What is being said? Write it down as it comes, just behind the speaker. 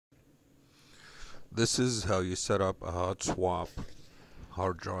This is how you set up a hot swap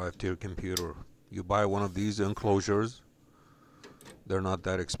hard drive to your computer. You buy one of these enclosures. They're not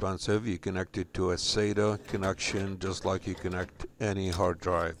that expensive. You connect it to a SATA connection just like you connect any hard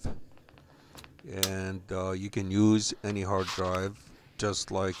drive. And you can use any hard drive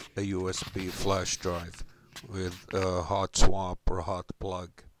just like a USB flash drive with a hot swap or hot plug.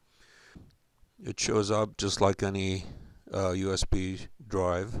 It shows up just like any USB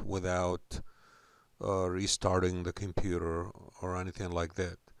drive without restarting the computer or anything like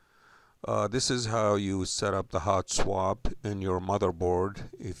that. This is how you set up the hot swap in your motherboard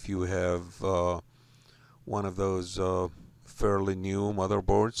if you have one of those fairly new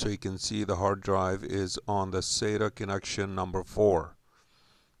motherboards. So you can see the hard drive is on the SATA connection number 4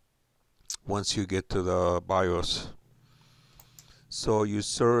 once you get to the BIOS. So you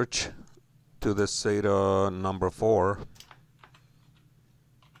search to the SATA number 4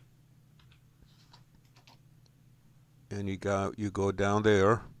 and you go down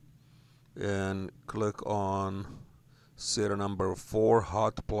there and click on SATA number 4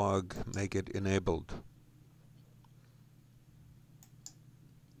 hot plug, make it enabled.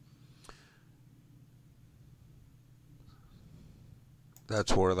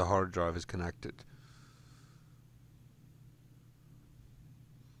 That's where the hard drive is connected.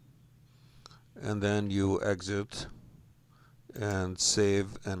 And then you exit and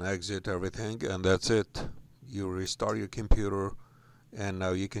save and exit everything, and that's it. You restart your computer and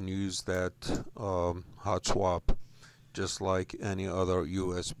now you can use that hot swap just like any other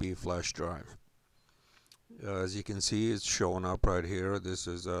USB flash drive. As you can see, it's showing up right here. This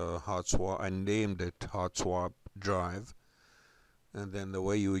is a hot swap. I named it hot swap drive. And then the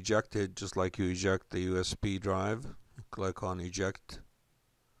way you eject it, just like you eject the USB drive, click on eject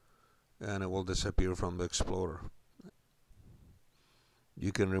and it will disappear from the Explorer.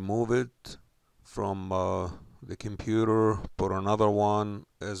 You can remove it from the computer, put another one,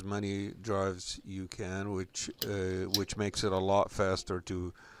 as many drives you can, which makes it a lot faster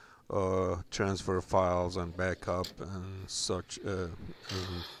to transfer files and backup and such and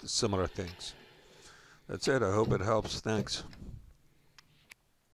similar things. That's it. I hope it helps. Thanks.